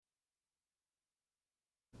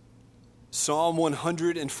Psalm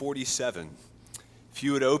 147. If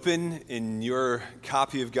you would open in your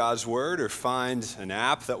copy of God's Word or find an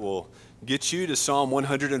app that will get you to Psalm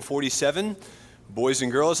 147, boys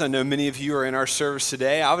and girls, I know many of you are in our service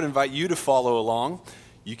today. I would invite you to follow along.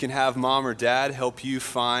 You can have mom or dad help you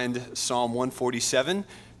find Psalm 147.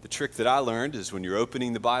 The trick that I learned is when you're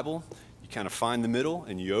opening the Bible, you kind of find the middle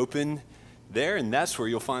and you open there, and that's where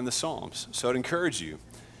you'll find the Psalms. So I'd encourage you,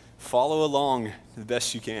 follow along the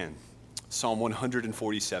best you can. Psalm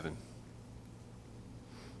 147.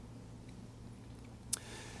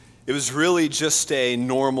 It was really just a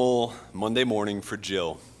normal Monday morning for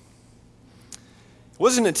Jill. It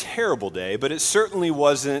wasn't a terrible day, but it certainly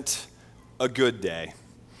wasn't a good day.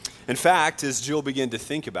 In fact, as Jill began to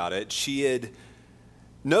think about it, she had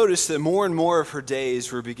noticed that more and more of her days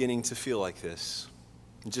were beginning to feel like this,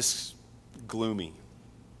 just gloomy.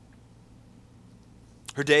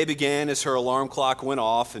 Her day began as her alarm clock went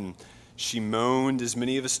off, and she moaned, as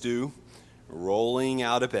many of us do, rolling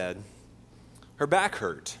out of bed. Her back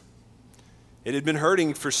hurt. It had been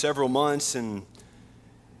hurting for several months, and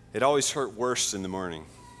it always hurt worse in the morning.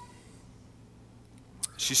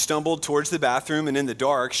 She stumbled towards the bathroom, and in the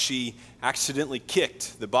dark, she accidentally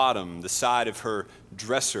kicked the side of her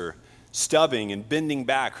dresser, stubbing and bending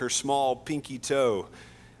back her small pinky toe,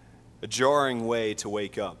 a jarring way to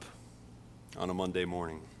wake up on a Monday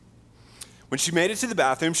morning. When she made it to the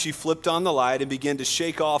bathroom, she flipped on the light and began to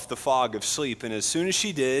shake off the fog of sleep. And as soon as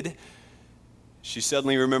she did, she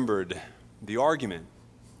suddenly remembered the argument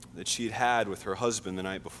that she had had with her husband the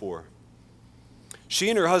night before. She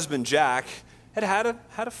and her husband, Jack, had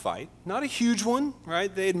a fight. Not a huge one,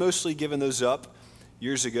 right? They had mostly given those up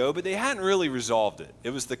years ago, but they hadn't really resolved it. It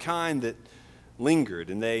was the kind that lingered,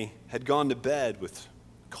 and they had gone to bed with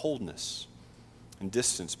coldness and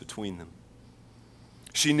distance between them.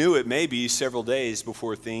 She knew it may be several days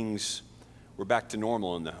before things were back to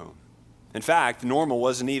normal in the home. In fact, normal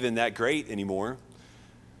wasn't even that great anymore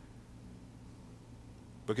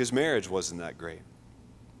because marriage wasn't that great.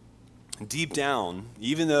 And deep down,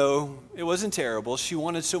 even though it wasn't terrible, she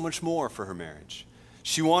wanted so much more for her marriage.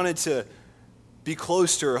 She wanted to be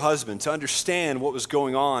close to her husband, to understand what was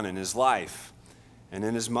going on in his life and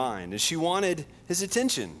in his mind. And she wanted his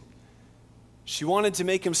attention. She wanted to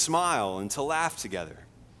make him smile and to laugh together.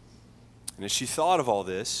 And as she thought of all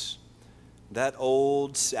this, that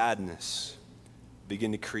old sadness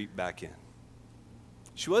began to creep back in.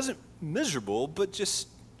 She wasn't miserable, but just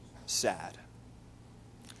sad.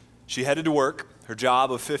 She headed to work, her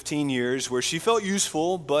job of 15 years, where she felt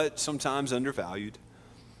useful, but sometimes undervalued.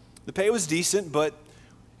 The pay was decent, but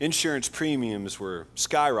insurance premiums were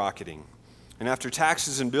skyrocketing. And after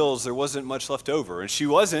taxes and bills, there wasn't much left over. And she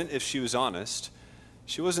wasn't, if she was honest,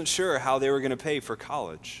 she wasn't sure how they were going to pay for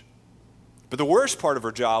college. But the worst part of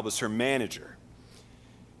her job was her manager.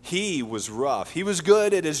 He was rough. He was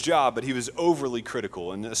good at his job, but he was overly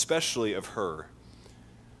critical, and especially of her.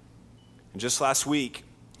 And just last week,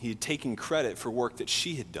 he had taken credit for work that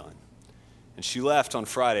she had done. And she left on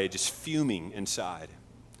Friday just fuming inside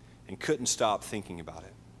and couldn't stop thinking about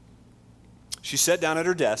it. She sat down at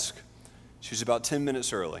her desk. She was about 10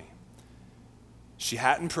 minutes early. She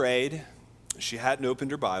hadn't prayed. She hadn't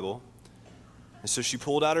opened her Bible. And so she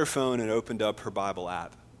pulled out her phone and opened up her Bible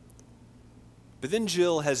app. But then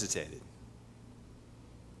Jill hesitated.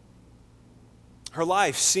 Her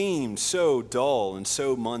life seemed so dull and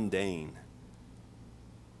so mundane.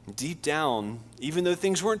 Deep down, even though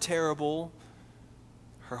things weren't terrible,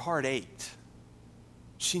 her heart ached.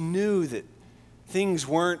 She knew that things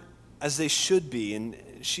weren't as they should be, and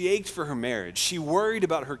she ached for her marriage. She worried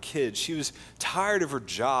about her kids. She was tired of her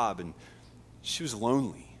job, and she was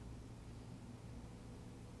lonely.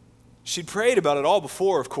 She'd prayed about it all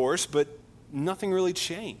before, of course, but nothing really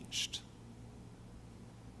changed.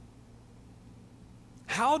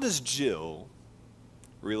 How does Jill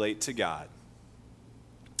relate to God?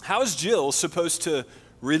 How is Jill supposed to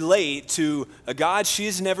relate to a God she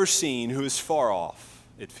has never seen who is far off,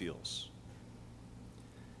 it feels?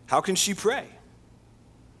 How can she pray?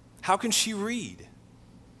 How can she read?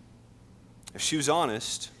 If she was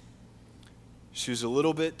honest, she was a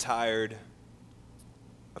little bit tired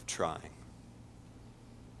of trying.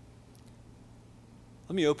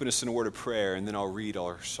 Let me open us in a word of prayer, and then I'll read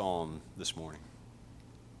our psalm this morning.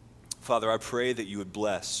 Father, I pray that you would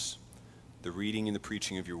bless the reading and the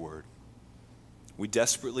preaching of your word. We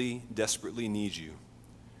desperately, desperately need you.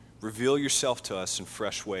 Reveal yourself to us in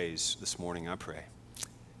fresh ways this morning, I pray.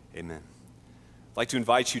 Amen. I'd like to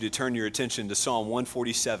invite you to turn your attention to Psalm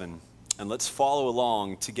 147, and let's follow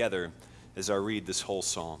along together as I read this whole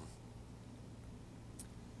psalm.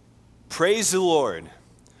 Praise the Lord.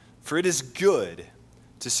 For it is good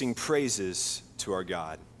to sing praises to our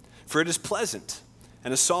God. For it is pleasant,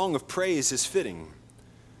 and a song of praise is fitting.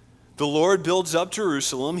 The Lord builds up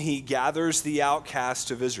Jerusalem. He gathers the outcast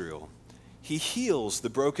of Israel. He heals the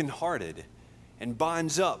brokenhearted and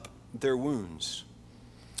binds up their wounds.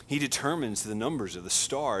 He determines the numbers of the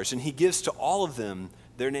stars, and he gives to all of them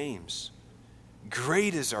their names.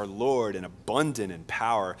 Great is our Lord and abundant in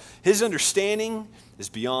power. His understanding is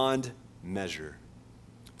beyond measure.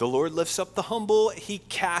 The Lord lifts up the humble. He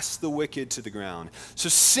casts the wicked to the ground. So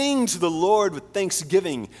sing to the Lord with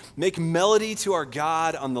thanksgiving. Make melody to our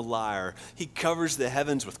God on the lyre. He covers the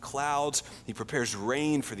heavens with clouds. He prepares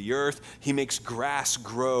rain for the earth. He makes grass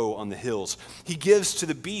grow on the hills. He gives to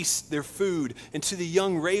the beasts their food and to the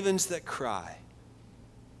young ravens that cry.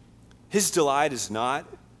 His delight is not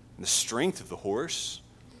in the strength of the horse,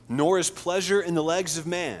 nor his pleasure in the legs of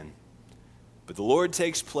man. But the Lord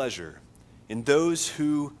takes pleasure in those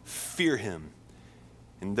who fear him,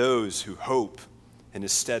 in those who hope in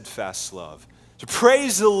his steadfast love. So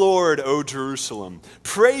praise the Lord, O Jerusalem.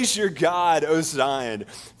 Praise your God, O Zion,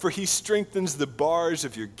 for he strengthens the bars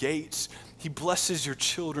of your gates. He blesses your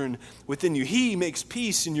children within you. He makes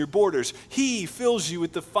peace in your borders. He fills you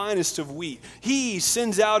with the finest of wheat. He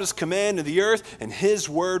sends out his command to the earth, and his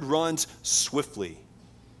word runs swiftly.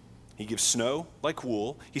 He gives snow like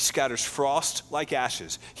wool. He scatters frost like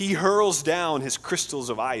ashes. He hurls down his crystals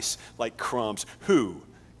of ice like crumbs. Who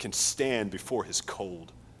can stand before his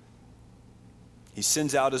cold? He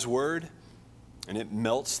sends out his word, and it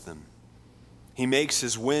melts them. He makes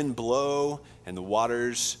his wind blow, and the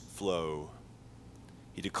waters flow.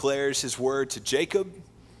 He declares his word to Jacob,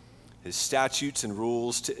 his statutes and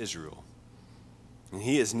rules to Israel. And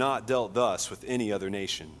he has not dealt thus with any other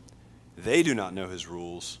nation. They do not know his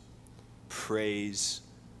rules. Praise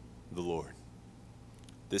the Lord.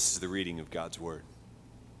 This is the reading of God's word.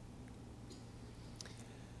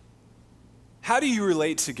 How do you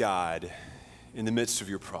relate to God in the midst of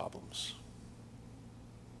your problems?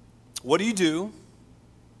 What do you do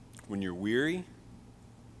when you're weary,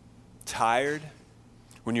 tired,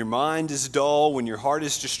 when your mind is dull, when your heart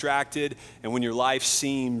is distracted, and when your life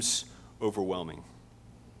seems overwhelming?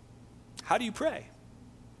 How do you pray?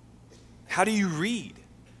 How do you read?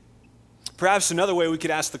 Perhaps another way we could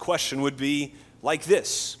ask the question would be like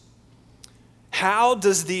this: how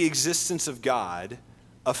does the existence of God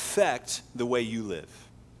affect the way you live?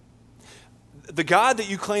 The God that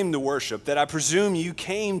you claim to worship, that I presume you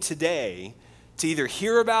came today to either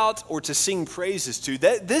hear about or to sing praises to,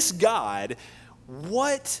 this God,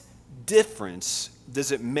 what difference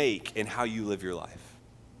does it make in how you live your life?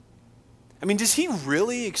 I mean, does he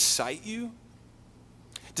really excite you?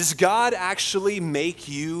 Does God actually make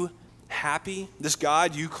you happy? This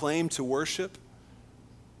God you claim to worship?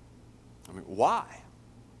 I mean, why?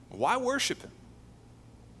 Why worship him?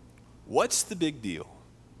 What's the big deal?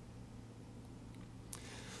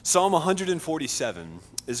 Psalm 147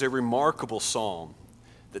 is a remarkable psalm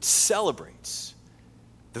that celebrates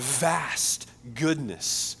the vast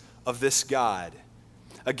goodness of this God,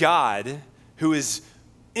 a God who is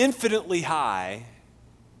infinitely high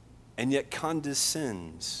and yet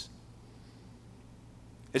condescends.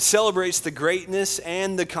 It celebrates the greatness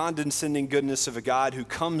and the condescending goodness of a God who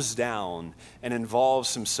comes down and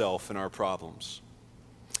involves himself in our problems.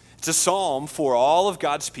 It's a psalm for all of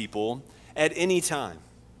God's people at any time.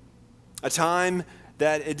 A time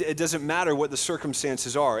that it doesn't matter what the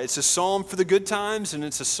circumstances are. It's a psalm for the good times, and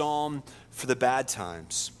it's a psalm for the bad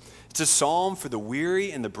times. It's a psalm for the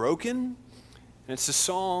weary and the broken, and it's a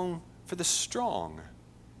song for the strong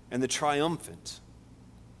and the triumphant.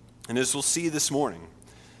 And as we'll see this morning,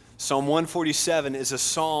 Psalm 147 is a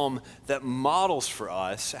psalm that models for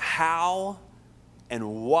us how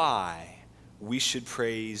and why we should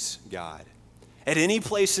praise God at any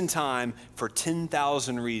place in time for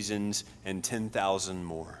 10,000 reasons and 10,000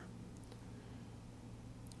 more.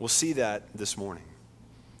 We'll see that this morning.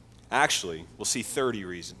 Actually, we'll see 30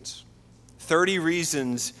 reasons. 30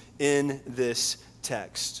 reasons in this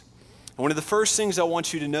text. And one of the first things I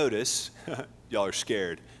want you to notice, y'all are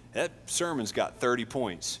scared, that sermon's got 30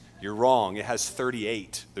 points. You're wrong. It has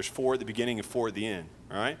 38. There's 4 at the beginning and 4 at the end,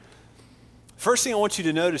 all right? First thing I want you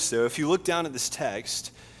to notice, though, if you look down at this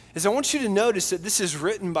text, is I want you to notice that this is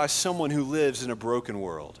written by someone who lives in a broken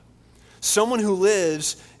world. Someone who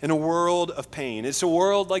lives in a world of pain. It's a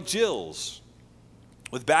world like Jill's,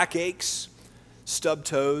 with backaches, stubbed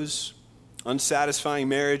toes, unsatisfying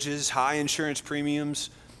marriages, high insurance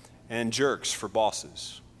premiums, and jerks for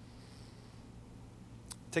bosses.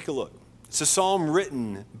 Take a look. It's a psalm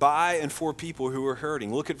written by and for people who are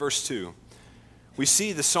hurting. Look at verse 2. We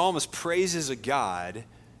see the psalmist praises a God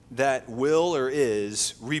that will or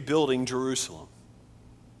is rebuilding Jerusalem.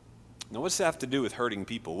 Now, what's that have to do with hurting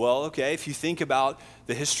people? Well, okay, if you think about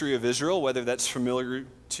the history of Israel, whether that's familiar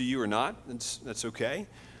to you or not, that's okay.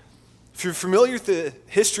 If you're familiar with the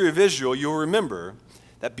history of Israel, you'll remember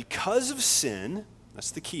that because of sin,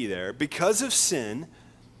 that's the key there, because of the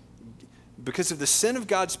sin of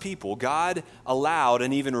God's people, God allowed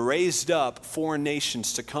and even raised up foreign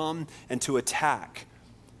nations to come and to attack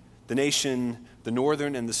the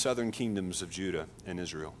northern and the southern kingdoms of Judah and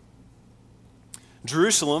Israel.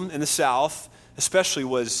 Jerusalem in the south especially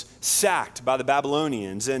was sacked by the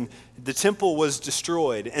Babylonians, and the temple was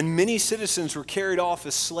destroyed, and many citizens were carried off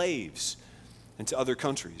as slaves into other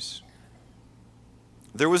countries.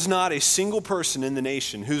 There was not a single person in the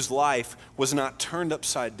nation whose life was not turned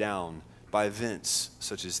upside down by events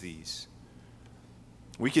such as these.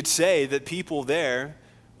 We could say that people there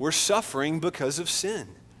were suffering because of sin.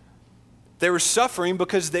 They were suffering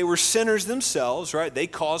because they were sinners themselves, right? They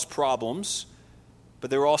caused problems, but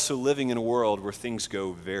they were also living in a world where things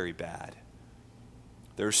go very bad.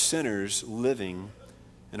 They're sinners living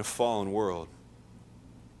in a fallen world.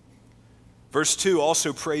 Verse 2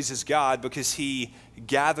 also praises God because he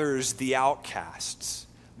gathers the outcasts,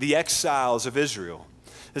 the exiles of Israel.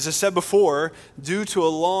 As I said before, due to a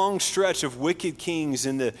long stretch of wicked kings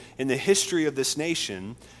in the history of this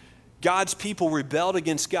nation, God's people rebelled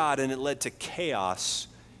against God, and it led to chaos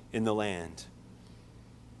in the land.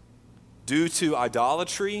 Due to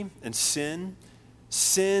idolatry and sin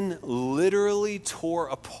literally tore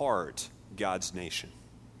apart God's nation.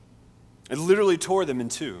 It literally tore them in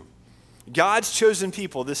two. God's chosen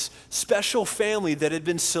people, this special family that had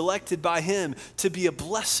been selected by him to be a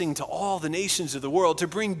blessing to all the nations of the world, to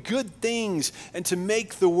bring good things and to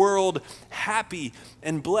make the world happy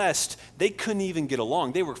and blessed, they couldn't even get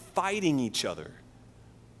along. They were fighting each other.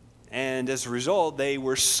 And as a result, they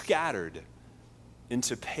were scattered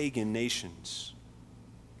into pagan nations.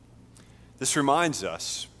 This reminds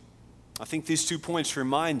us, I think these 2 points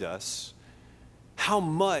remind us how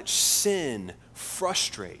much sin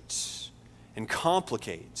frustrates and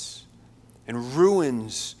complicates and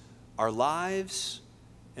ruins our lives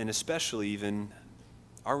and especially even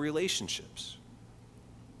our relationships.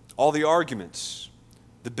 All the arguments,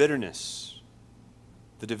 the bitterness,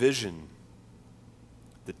 the division,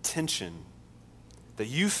 the tension that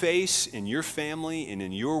you face in your family and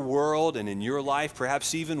in your world and in your life,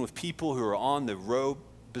 perhaps even with people who are on the road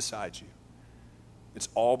beside you. It's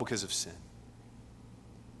all because of sin.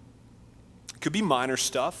 It could be minor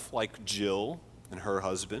stuff like Jill and her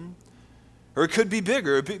husband, or it could be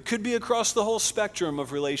bigger. It could be across the whole spectrum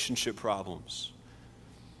of relationship problems.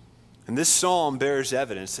 And this psalm bears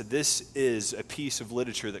evidence that this is a piece of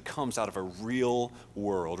literature that comes out of a real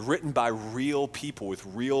world, written by real people with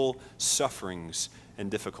real sufferings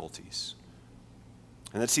and difficulties.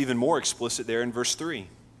 And that's even more explicit there in verse 3.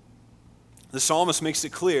 The psalmist makes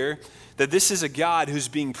it clear that this is a God who's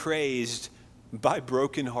being praised by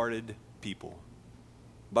brokenhearted people,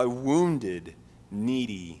 by wounded,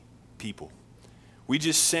 needy people. We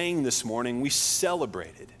just sang this morning, we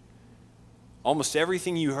celebrated. Almost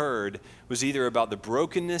everything you heard was either about the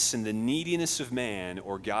brokenness and the neediness of man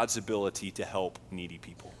or God's ability to help needy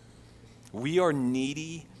people. We are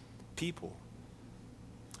needy people.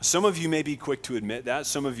 Some of you may be quick to admit that,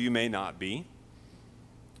 some of you may not be.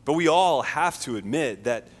 But we all have to admit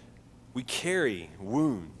that we carry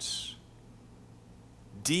wounds,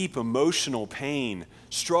 deep emotional pain,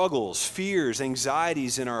 struggles, fears,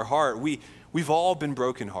 anxieties in our heart. We've all been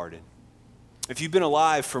brokenhearted. If you've been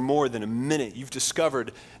alive for more than a minute, you've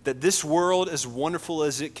discovered that this world, as wonderful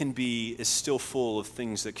as it can be, is still full of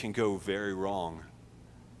things that can go very wrong.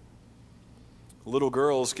 Little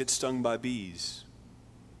girls get stung by bees,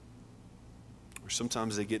 or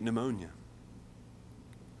sometimes they get pneumonia.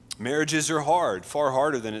 Marriages are hard, far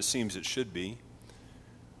harder than it seems it should be.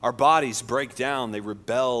 Our bodies break down, they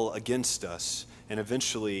rebel against us, and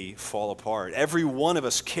eventually fall apart. Every one of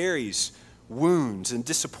us carries wounds and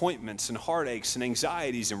disappointments and heartaches and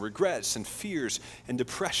anxieties and regrets and fears and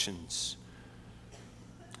depressions.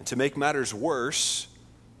 And to make matters worse,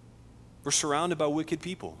 we're surrounded by wicked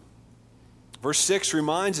people. Verse 6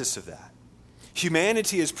 reminds us of that.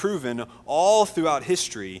 Humanity has proven all throughout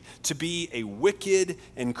history to be a wicked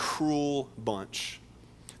and cruel bunch.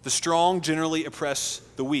 The strong generally oppress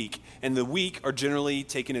the weak, and the weak are generally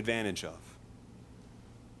taken advantage of.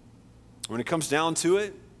 When it comes down to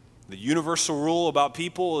it, the universal rule about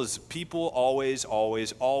people is people always,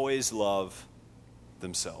 always, always love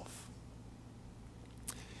themselves.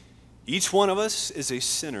 Each one of us is a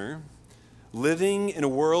sinner living in a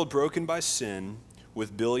world broken by sin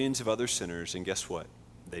with billions of other sinners, and guess what?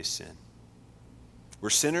 they sin. We're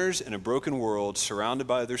sinners in a broken world surrounded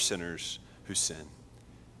by other sinners who sin.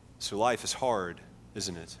 So life is hard,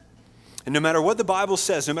 isn't it? And no matter what the Bible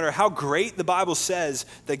says, no matter how great the Bible says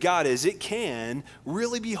that God is, it can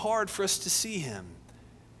really be hard for us to see him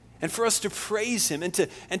and for us to praise him and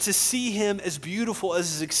to see him as beautiful,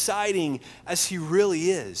 as exciting as he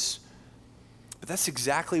really is. But that's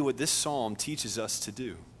exactly what this psalm teaches us to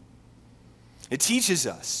do. It teaches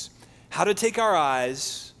us how to take our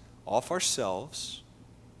eyes off ourselves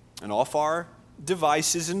and off our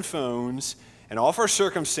devices and phones and off our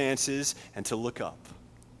circumstances and to look up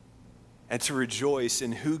and to rejoice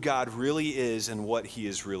in who God really is and what he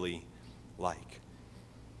is really like.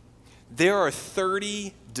 There are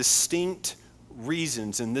 30 distinct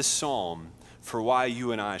reasons in this psalm for why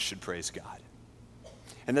you and I should praise God.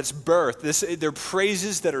 And that's birth. They're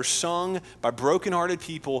praises that are sung by brokenhearted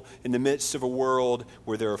people in the midst of a world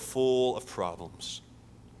where they're full of problems.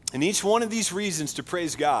 And each one of these reasons to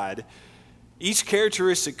praise God, each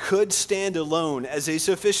characteristic could stand alone as a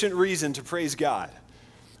sufficient reason to praise God.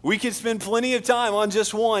 We could spend plenty of time on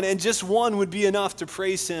just one, and just one would be enough to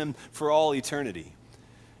praise him for all eternity.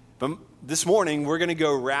 But this morning, we're going to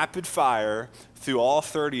go rapid fire through all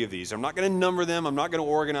 30 of these. I'm not going to number them. I'm not going to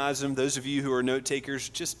organize them. Those of you who are note takers,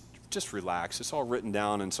 just relax. It's all written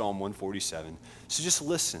down in Psalm 147. So just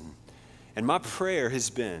listen. And my prayer has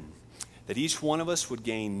been that each one of us would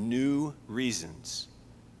gain new reasons.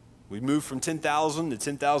 We'd move from 10,000 to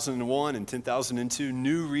 10,001 and 10,002,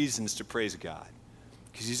 new reasons to praise God.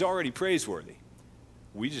 Because he's already praiseworthy.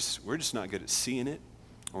 We're just not good at seeing it,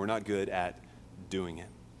 or we're not good at doing it.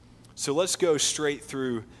 So let's go straight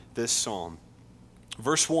through this psalm.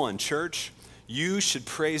 Verse 1, church, you should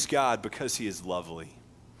praise God because he is lovely.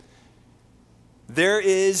 There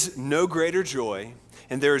is no greater joy,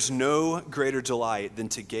 and there is no greater delight than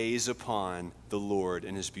to gaze upon the Lord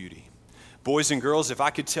in his beauty. Boys and girls, if I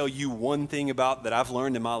could tell you one thing about that I've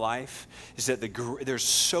learned in my life, is that there's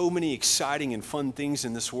so many exciting and fun things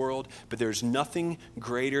in this world, but there's nothing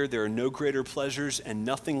greater, there are no greater pleasures, and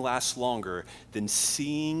nothing lasts longer than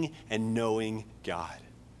seeing and knowing God.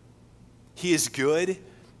 He is good,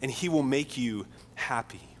 and he will make you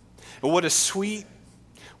happy. And what a sweet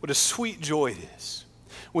joy it is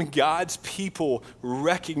when God's people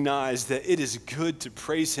recognize that it is good to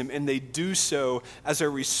praise him, and they do so as a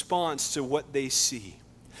response to what they see.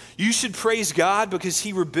 You should praise God because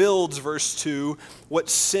he rebuilds, verse 2, what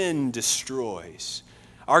sin destroys.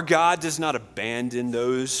 Our God does not abandon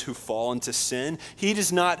those who fall into sin. He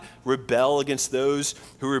does not rebel against those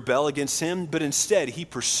who rebel against him, but instead he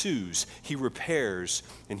pursues, he repairs,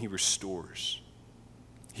 and he restores.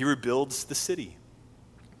 He rebuilds the city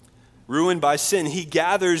ruined by sin. He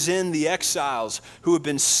gathers in the exiles who have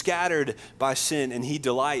been scattered by sin, and he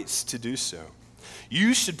delights to do so.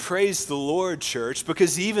 You should praise the Lord, church,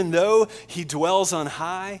 because even though he dwells on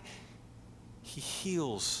high, he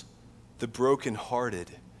heals the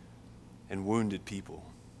brokenhearted and wounded people.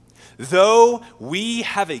 Though we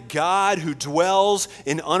have a God who dwells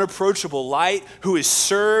in unapproachable light, who is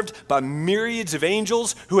served by myriads of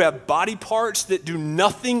angels who have body parts that do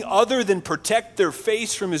nothing other than protect their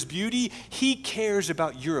face from his beauty, he cares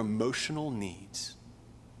about your emotional needs.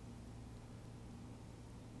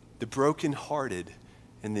 The brokenhearted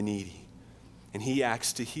and the needy, and he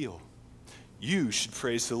acts to heal. You should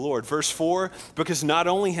praise the Lord. Verse 4, because not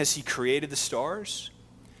only has he created the stars,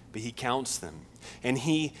 but he counts them, and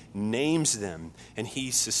he names them, and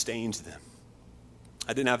he sustains them.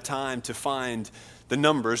 I didn't have time to find the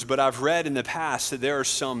numbers, but I've read in the past that there are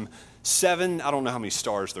some 7, I don't know how many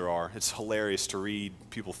stars there are. It's hilarious to read.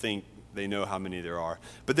 People think they know how many there are.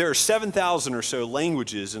 But there are 7,000 or so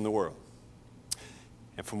languages in the world.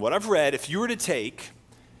 And from what I've read, if you were to take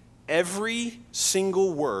every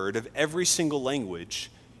single word of every single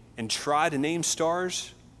language and try to name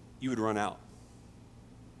stars, you would run out.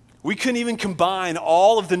 We couldn't even combine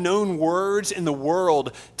all of the known words in the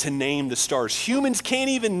world to name the stars. Humans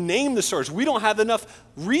can't even name the stars. We don't have enough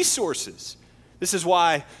resources. This is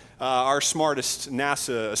why our smartest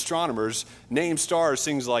NASA astronomers name stars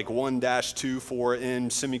things like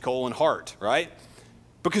 1-24N (heart), right?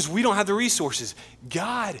 Because we don't have the resources.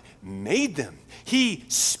 God made them. He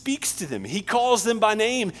speaks to them. He calls them by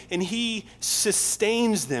name, and he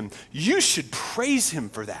sustains them. You should praise him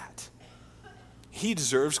for that. He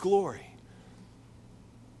deserves glory.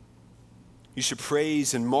 You should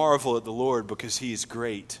praise and marvel at the Lord because he is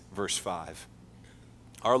great. Verse 5.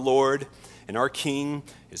 Our Lord and our King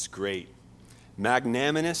is great,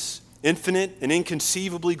 magnanimous infinite and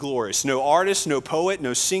inconceivably glorious. No artist, no poet,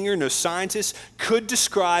 no singer, no scientist could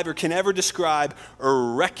describe or can ever describe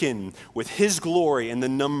or reckon with his glory and the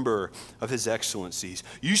number of his excellencies.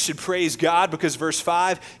 You should praise God because verse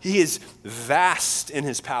 5, he is vast in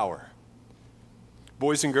his power.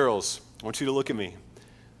 Boys and girls, I want you to look at me.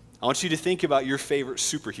 I want you to think about your favorite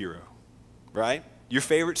superhero, right? Your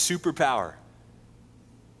favorite superpower.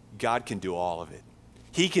 God can do all of it.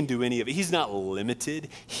 He can do any of it. He's not limited.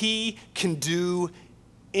 He can do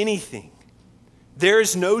anything. There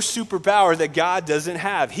is no superpower that God doesn't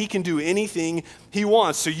have. He can do anything he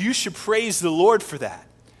wants. So you should praise the Lord for that.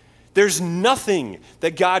 There's nothing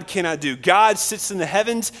that God cannot do. God sits in the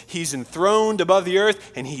heavens. He's enthroned above the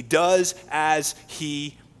earth, and he does as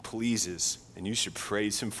he pleases. And you should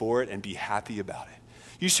praise him for it and be happy about it.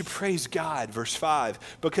 You should praise God, verse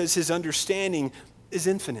 5, because his understanding is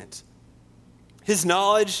infinite. His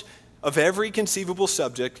knowledge of every conceivable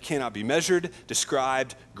subject cannot be measured,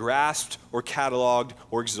 described, grasped, or cataloged,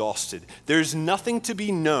 or exhausted. There's nothing to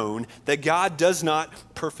be known that God does not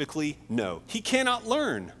perfectly know. He cannot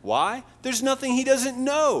learn. Why? There's nothing he doesn't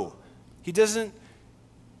know.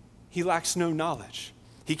 He lacks no knowledge.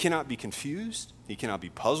 He cannot be confused. He cannot be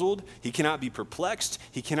puzzled. He cannot be perplexed.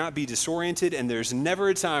 He cannot be disoriented. And there's never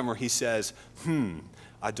a time where he says,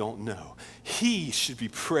 I don't know. He should be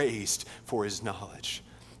praised for his knowledge.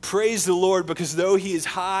 Praise the Lord because though he is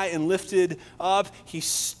high and lifted up, he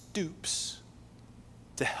stoops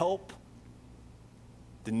to help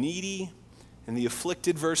the needy and the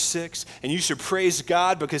afflicted, verse 6. And you should praise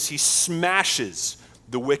God because he smashes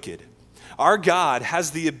the wicked. Our God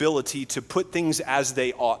has the ability to put things as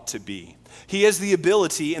they ought to be. He has the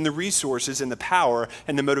ability and the resources and the power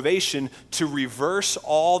and the motivation to reverse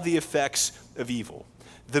all the effects of evil.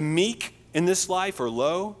 The meek in this life are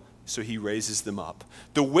low, so he raises them up.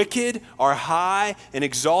 The wicked are high and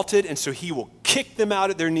exalted, and so he will kick them out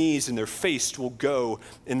at their knees, and their face will go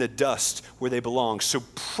in the dust where they belong. So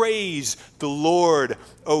praise the Lord,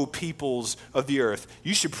 O peoples of the earth.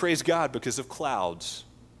 You should praise God because of clouds.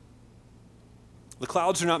 The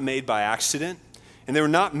clouds are not made by accident, and they were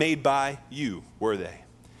not made by you, were they?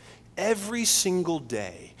 Every single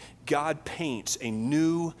day, God paints a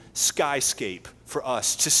new skyscape for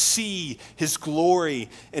us to see his glory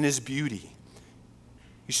and his beauty.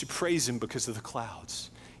 You should praise him because of the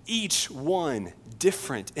clouds. Each one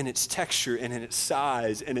different in its texture and in its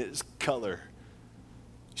size and its color.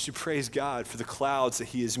 You should praise God for the clouds that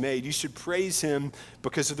he has made. You should praise him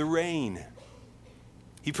because of the rain.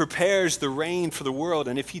 He prepares the rain for the world,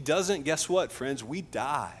 and if he doesn't, guess what, friends? We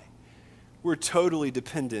die. We're totally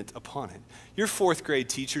dependent upon it. Your fourth grade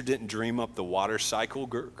teacher didn't dream up the water cycle,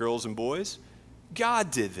 girls and boys.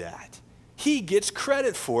 God did that. He gets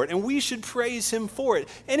credit for it, and we should praise him for it.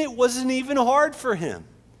 And it wasn't even hard for him.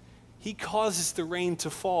 He causes the rain to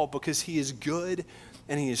fall because he is good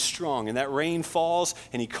and he is strong. And that rain falls,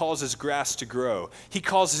 and he causes grass to grow. He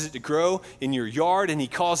causes it to grow in your yard, and he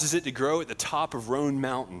causes it to grow at the top of Roan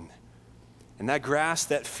Mountain. And that grass,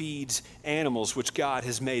 that feeds animals which God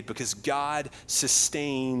has made because God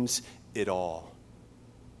sustains it all.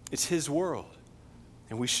 It's his world,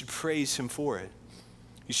 and we should praise him for it.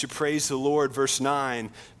 You should praise the Lord, verse 9,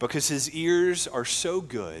 because his ears are so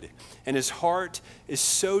good and his heart is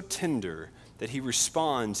so tender that he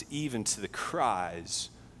responds even to the cries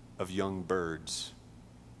of young birds.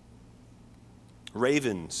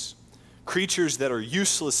 Ravens, creatures that are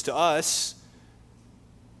useless to us,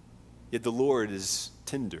 yet the Lord is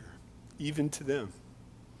tender, even to them.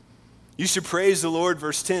 You should praise the Lord,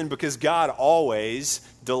 verse 10, because God always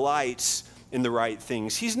delights in the right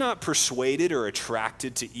things. He's not persuaded or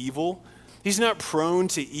attracted to evil. He's not prone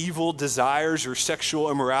to evil desires or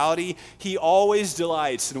sexual immorality. He always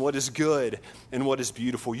delights in what is good and what is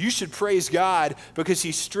beautiful. You should praise God because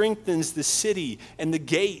he strengthens the city and the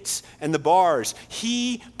gates and the bars.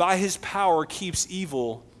 He, by his power, keeps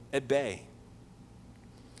evil at bay.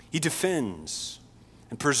 He defends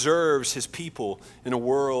and preserves his people in a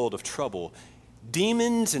world of trouble.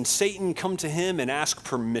 Demons and Satan come to him and ask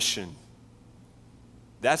permission.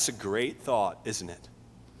 That's a great thought, isn't it?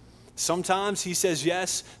 Sometimes he says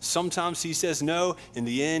yes, sometimes he says no. In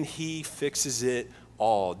the end, he fixes it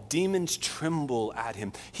all. Demons tremble at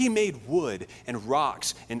him. He made wood and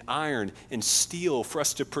rocks and iron and steel for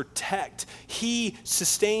us to protect. He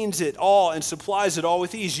sustains it all and supplies it all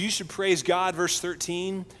with ease. You should praise God, verse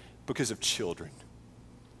 13, because of children.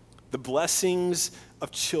 The blessings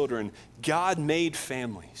of children. God made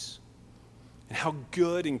families, and how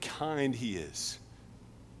good and kind he is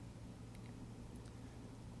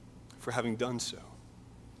for having done so.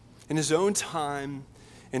 In his own time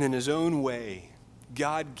and in his own way,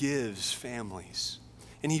 God gives families,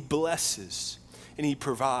 and he blesses, and he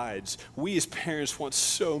provides. We as parents want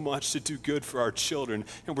so much to do good for our children,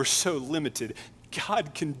 and we're so limited.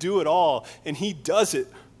 God can do it all, and he does it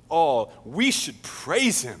all. We should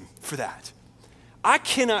praise him for that. I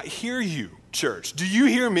cannot hear you, church. Do you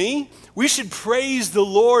hear me? We should praise the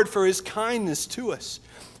Lord for his kindness to us.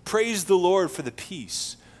 Praise the Lord for the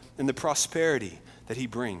peace and the prosperity that he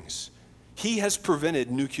brings. He has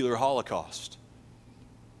prevented nuclear holocaust.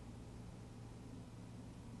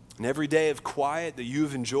 And every day of quiet that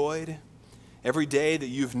you've enjoyed, every day that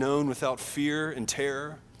you've known without fear and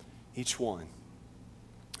terror, each one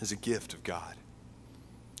is a gift of God.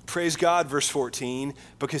 Praise God, verse 14,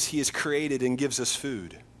 because he has created and gives us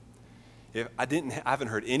food. I haven't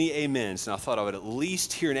heard any amens, and I thought I would at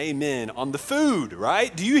least hear an amen on the food,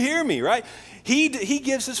 right? Do you hear me, right? He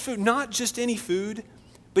gives us food, not just any food,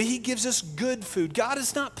 but he gives us good food. God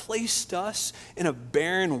has not placed us in a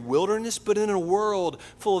barren wilderness, but in a world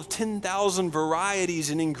full of 10,000 varieties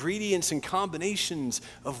and ingredients and combinations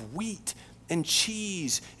of wheat and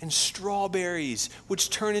cheese and strawberries, which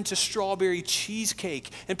turn into strawberry cheesecake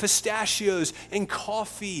and pistachios and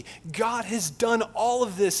coffee. God has done all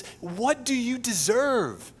of this. What do you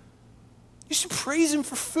deserve? You should praise him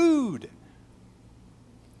for food.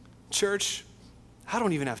 Church, I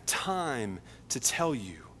don't even have time to tell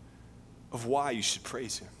you of why you should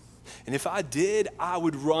praise him. And if I did, I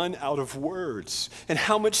would run out of words. And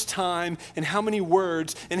how much time and how many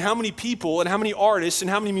words and how many people and how many artists and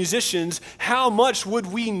how many musicians, how much would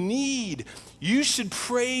we need? You should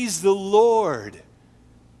praise the Lord. You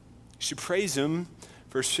should praise him,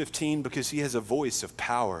 verse 15, because he has a voice of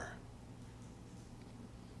power.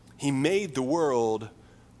 He made the world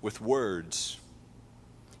with words.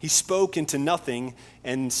 He spoke into nothing,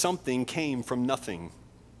 and something came from nothing.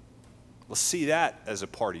 Let's see that as a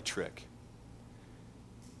party trick.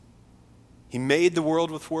 He made the world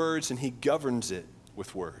with words, and he governs it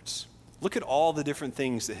with words. Look at all the different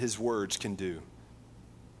things that his words can do.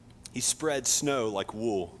 He spreads snow like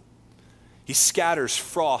wool. He scatters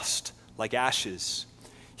frost like ashes.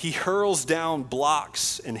 He hurls down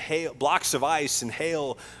blocks of ice and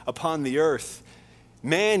hail upon the earth.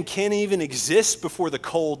 Man can't even exist before the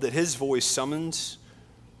cold that his voice summons.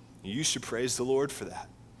 You should praise the Lord for that.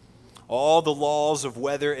 All the laws of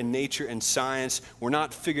weather and nature and science were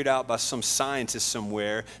not figured out by some scientist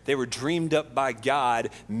somewhere. They were dreamed up by God,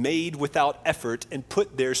 made without effort, and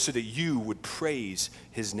put there so that you would praise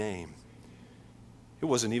his name. It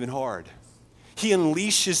wasn't even hard. He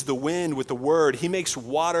unleashes the wind with the word. He makes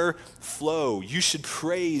water flow. You should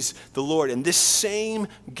praise the Lord. And this same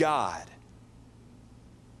God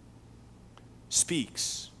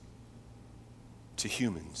speaks to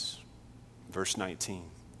humans. Verse 19.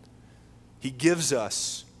 He gives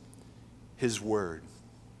us his word.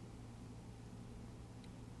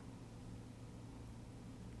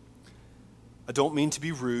 I don't mean to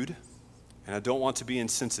be rude, and I don't want to be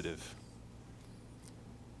insensitive.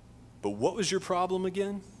 But what was your problem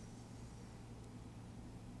again?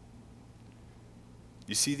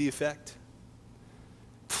 You see the effect?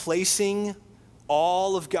 Placing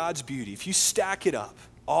all of God's beauty, if you stack it up,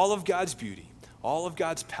 all of God's beauty, all of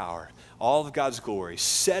God's power, all of God's glory,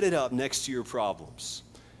 set it up next to your problems.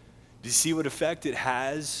 Do you see what effect it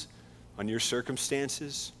has on your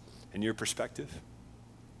circumstances and your perspective?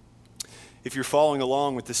 If you're following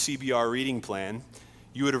along with the CBR reading plan,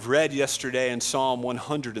 you would have read yesterday in Psalm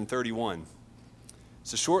 131.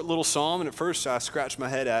 It's a short little psalm, and at first I scratched my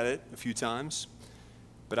head at it a few times,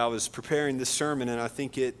 but I was preparing this sermon, and I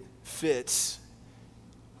think it fits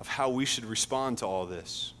of how we should respond to all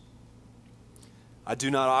this. I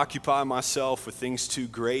do not occupy myself with things too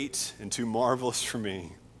great and too marvelous for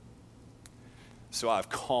me. So I've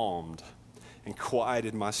calmed and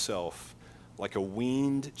quieted myself like a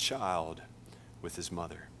weaned child with his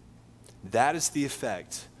mother. That is the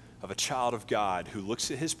effect of a child of God who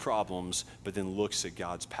looks at his problems but then looks at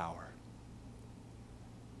God's power.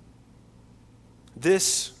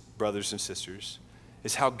 This, brothers and sisters,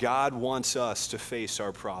 is how God wants us to face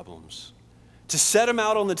our problems. To set them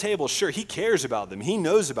out on the table. Sure, he cares about them. He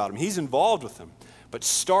knows about them. He's involved with them. But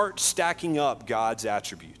start stacking up God's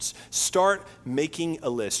attributes. Start making a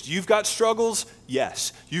list. You've got struggles?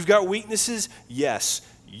 Yes. You've got weaknesses? Yes.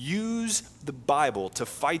 Use the Bible to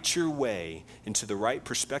fight your way into the right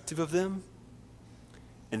perspective of them,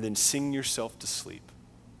 and then sing yourself to sleep.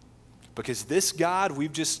 Because this God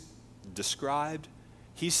we've just described,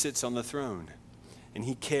 he sits on the throne, and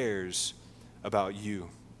he cares about you.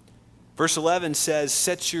 Verse 11 says,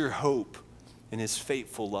 set your hope in his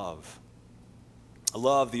faithful love. I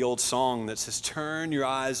love the old song that says, turn your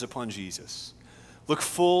eyes upon Jesus. Look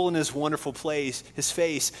full in his wonderful place, his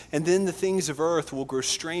face, and then the things of earth will grow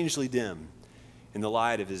strangely dim in the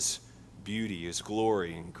light of his beauty, his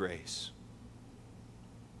glory, and grace.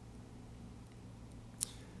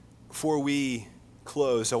 Before we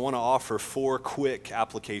close, I want to offer 4 quick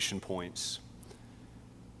application points.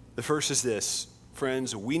 The first is this,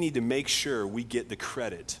 friends, we need to make sure we get the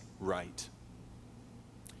credit right.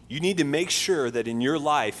 You need to make sure that in your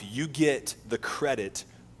life you get the credit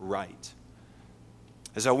right.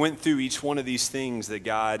 As I went through each one of these things that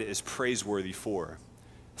God is praiseworthy for,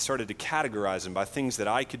 I started to categorize them by things that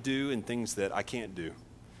I could do and things that I can't do.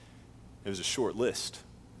 It was a short list.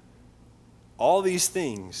 All these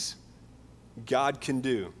things God can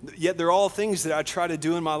do. Yet they're all things that I try to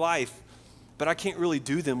do in my life, but I can't really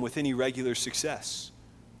do them with any regular success.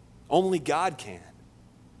 Only God can.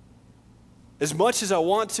 As much as I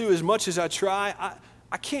want to, as much as I try,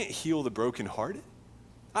 I can't heal the brokenhearted.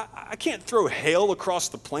 I can't throw hail across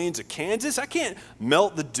the plains of Kansas. I can't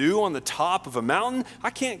melt the dew on the top of a mountain. I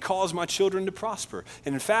can't cause my children to prosper.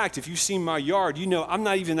 And in fact, if you've seen my yard, you know I'm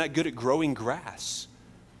not even that good at growing grass.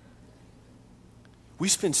 We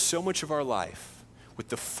spend so much of our life with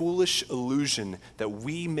the foolish illusion that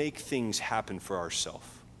we make things happen for ourselves.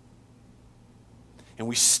 And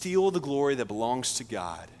we steal the glory that belongs to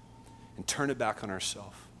God and turn it back on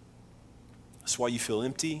ourselves. That's why you feel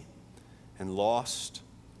empty and lost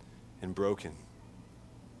and broken.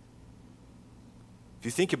 If you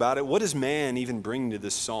think about it, what does man even bring to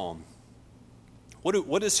this psalm?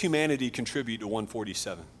 What does humanity contribute to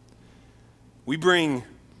 147? We bring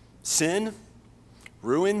sin,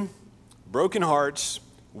 ruin, broken hearts,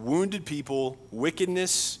 wounded people,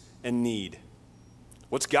 wickedness, and need.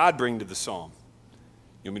 What's God bring to the psalm?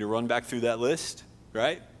 You want me to run back through that list?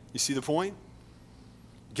 Right? You see the point?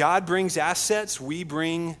 God brings assets, we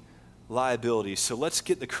bring liabilities. So let's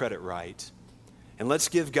get the credit right. And let's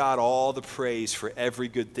give God all the praise for every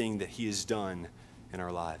good thing that he has done in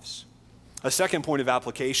our lives. A second point of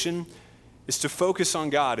application is to focus on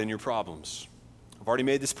God in your problems. I've already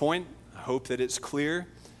made this point. I hope that it's clear.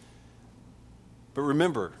 But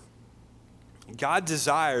remember, God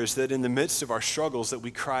desires that in the midst of our struggles that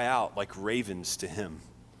we cry out like ravens to him.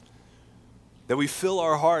 That we fill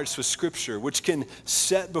our hearts with Scripture, which can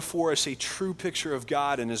set before us a true picture of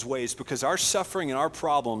God and his ways, because our suffering and our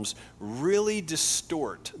problems really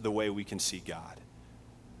distort the way we can see God.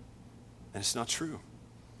 And it's not true.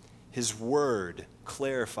 His word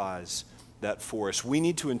clarifies that for us. We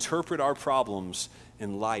need to interpret our problems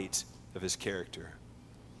in light of his character.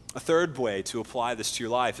 A third way to apply this to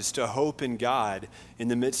your life is to hope in God in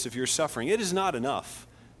the midst of your suffering. It is not enough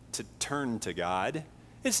to turn to God.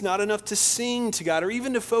 It's not enough to sing to God or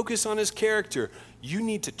even to focus on his character. You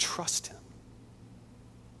need to trust him.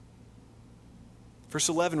 Verse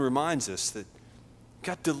 11 reminds us that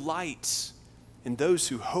God delights in those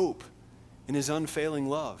who hope in his unfailing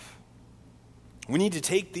love. We need to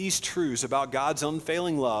take these truths about God's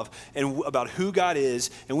unfailing love and about who God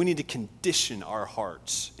is, and we need to condition our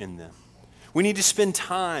hearts in them. We need to spend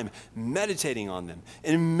time meditating on them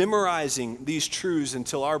and memorizing these truths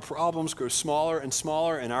until our problems grow smaller and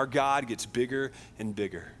smaller and our God gets bigger and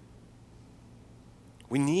bigger.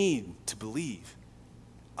 We need to believe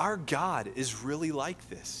our God is really like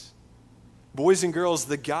this. Boys and girls,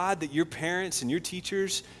 the God that your parents and your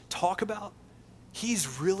teachers talk about,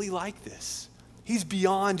 he's really like this. He's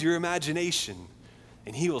beyond your imagination,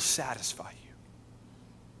 and he will satisfy you.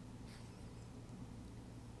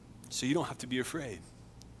 So you don't have to be afraid.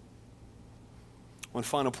 One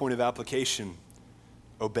final point of application,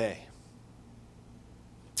 obey.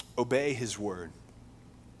 Obey his word.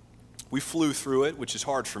 We flew through it, which is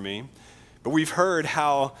hard for me, but we've heard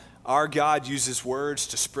how our God uses words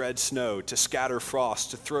to spread snow, to scatter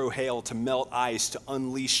frost, to throw hail, to melt ice, to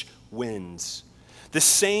unleash winds. The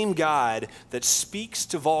same God that speaks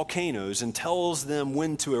to volcanoes and tells them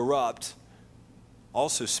when to erupt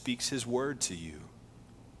also speaks his word to you.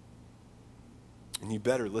 And you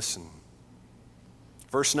better listen.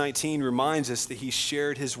 Verse 19 reminds us that he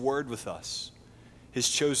shared his word with us, his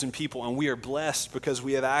chosen people, and we are blessed because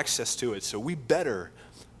we have access to it, so we better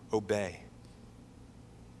obey.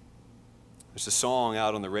 There's a song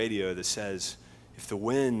out on the radio that says, if the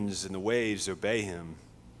winds and the waves obey him,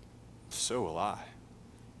 so will I.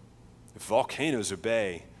 If volcanoes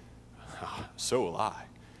obey, so will I.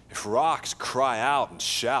 If rocks cry out and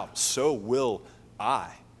shout, so will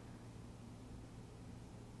I.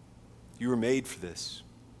 You were made for this.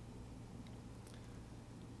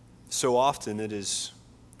 So often it is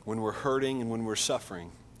when we're hurting and when we're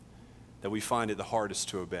suffering that we find it the hardest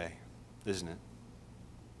to obey, isn't it?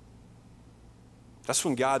 That's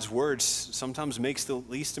when God's words sometimes makes the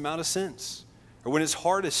least amount of sense, or when it's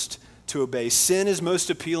hardest to obey. Sin is most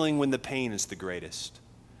appealing when the pain is the greatest.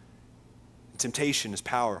 Temptation is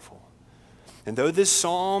powerful. And though this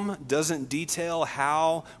psalm doesn't detail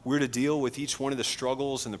how we're to deal with each one of the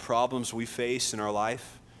struggles and the problems we face in our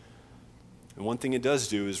life, and one thing it does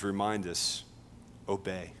do is remind us,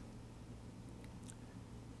 obey.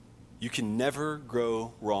 You can never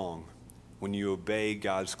go wrong when you obey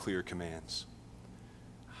God's clear commands.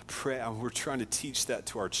 I pray we're trying to teach that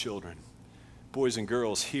to our children. Boys and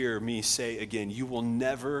girls, hear me say again, you will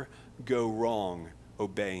never go wrong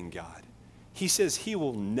obeying God. He says he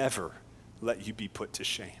will never let you be put to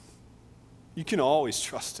shame. You can always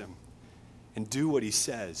trust him and do what he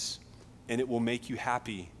says, and it will make you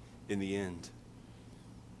happy in the end.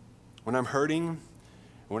 When I'm hurting,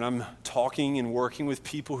 when I'm talking and working with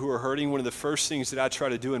people who are hurting, one of the first things that I try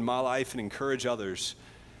to do in my life and encourage others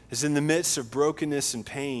is in the midst of brokenness and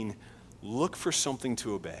pain, look for something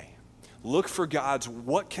to obey. Look for God's,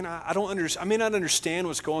 I may not understand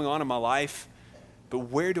what's going on in my life, but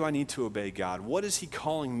where do I need to obey God? What is he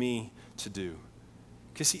calling me to do?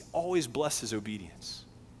 Because he always blesses obedience.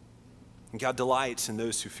 And God delights in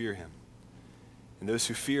those who fear him. And those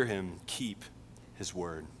who fear him keep his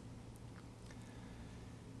word.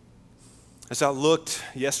 As I looked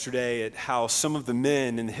yesterday at how some of the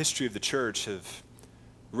men in the history of the church have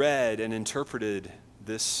read and interpreted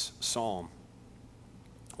this psalm,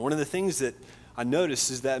 one of the things that I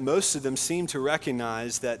noticed is that most of them seem to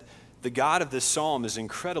recognize that the God of this psalm is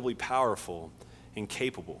incredibly powerful and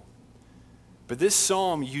capable. But this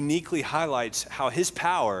psalm uniquely highlights how his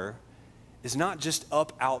power is not just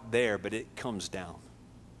up out there, but it comes down.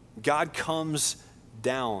 God comes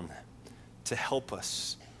down to help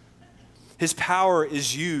us. His power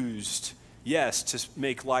is used, yes, to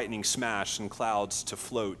make lightning smash and clouds to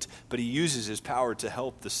float, but he uses his power to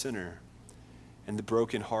help the sinner and the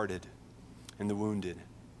brokenhearted and the wounded.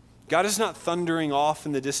 God is not thundering off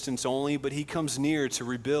in the distance only, but he comes near to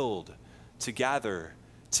rebuild, to gather,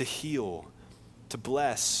 to heal, to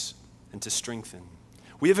bless, and to strengthen.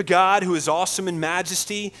 We have a God who is awesome in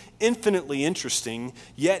majesty, infinitely interesting,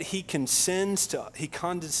 yet he condescends to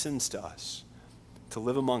us, to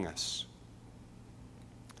live among us,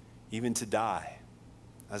 even to die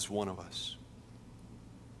as one of us,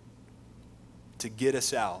 to get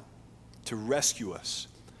us out, to rescue us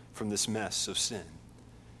from this mess of sin.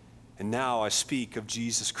 And now I speak of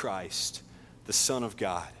Jesus Christ, the Son of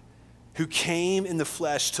God, who came in the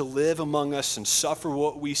flesh to live among us and suffer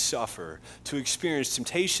what we suffer, to experience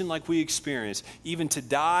temptation like we experience, even to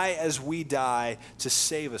die as we die, to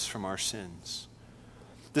save us from our sins.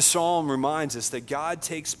 The psalm reminds us that God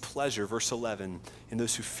takes pleasure, verse 11, in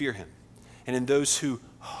those who fear him and in those who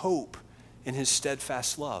hope in his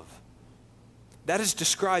steadfast love. That is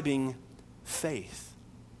describing faith.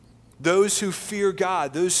 Those who fear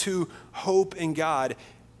God, those who hope in God,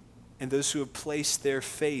 and those who have placed their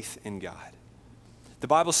faith in God. The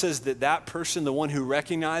Bible says that that person, the one who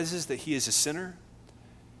recognizes that he is a sinner,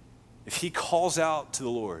 if he calls out to the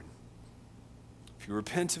Lord, if he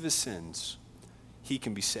repents of his sins, he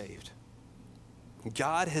can be saved.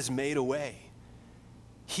 God has made a way.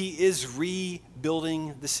 He is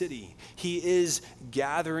rebuilding the city. He is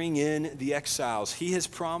gathering in the exiles. He has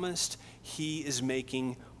promised he is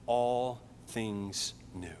making all things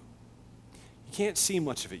new. You can't see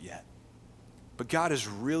much of it yet, but God is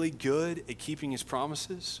really good at keeping his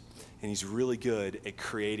promises, and he's really good at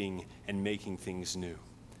creating and making things new,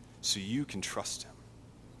 so you can trust him.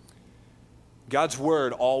 God's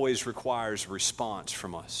word always requires a response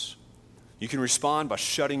from us. You can respond by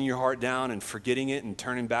shutting your heart down and forgetting it and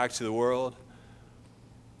turning back to the world.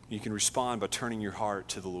 You can respond by turning your heart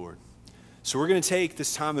to the Lord. So we're going to take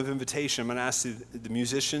this time of invitation. I'm going to ask the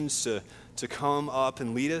musicians to come up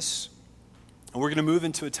and lead us. And we're going to move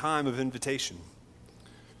into a time of invitation.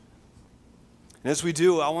 And as we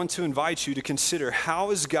do, I want to invite you to consider, how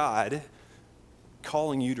is God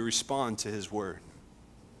calling you to respond to his word?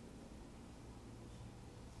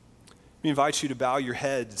 Let me invite you to bow your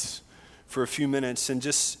heads for a few minutes and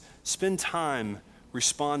just spend time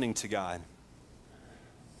responding to God.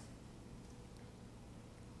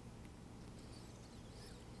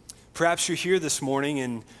 Perhaps you're here this morning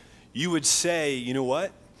and you would say, you know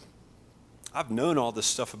what? I've known all this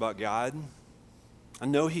stuff about God. I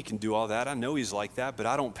know he can do all that. I know he's like that, but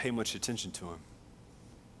I don't pay much attention to him.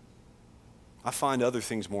 I find other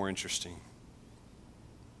things more interesting.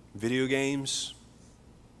 Video games,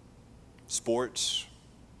 sports,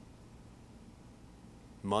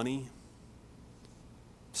 money,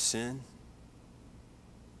 sin.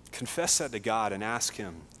 Confess that to God and ask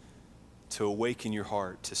him to awaken your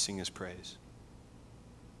heart to sing his praise.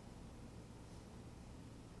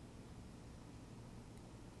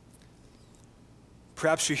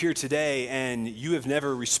 Perhaps you're here today and you have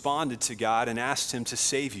never responded to God and asked him to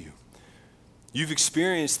save you. You've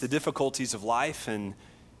experienced the difficulties of life and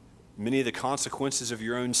many of the consequences of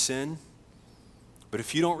your own sin. But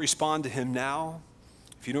if you don't respond to him now,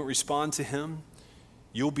 if you don't respond to him,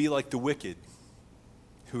 you'll be like the wicked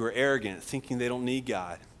who are arrogant, thinking they don't need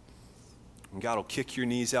God. And God will kick your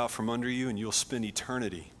knees out from under you and you'll spend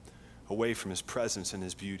eternity away from his presence and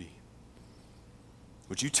his beauty.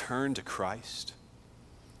 Would you turn to Christ?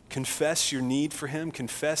 Confess your need for him,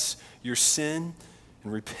 confess your sin,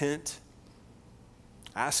 and repent.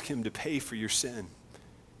 Ask him to pay for your sin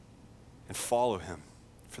and follow him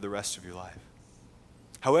for the rest of your life.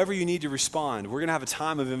 However you need to respond, we're going to have a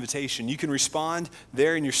time of invitation. You can respond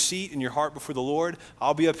there in your seat, in your heart before the Lord.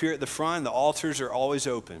 I'll be up here at the front. The altars are always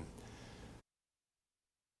open.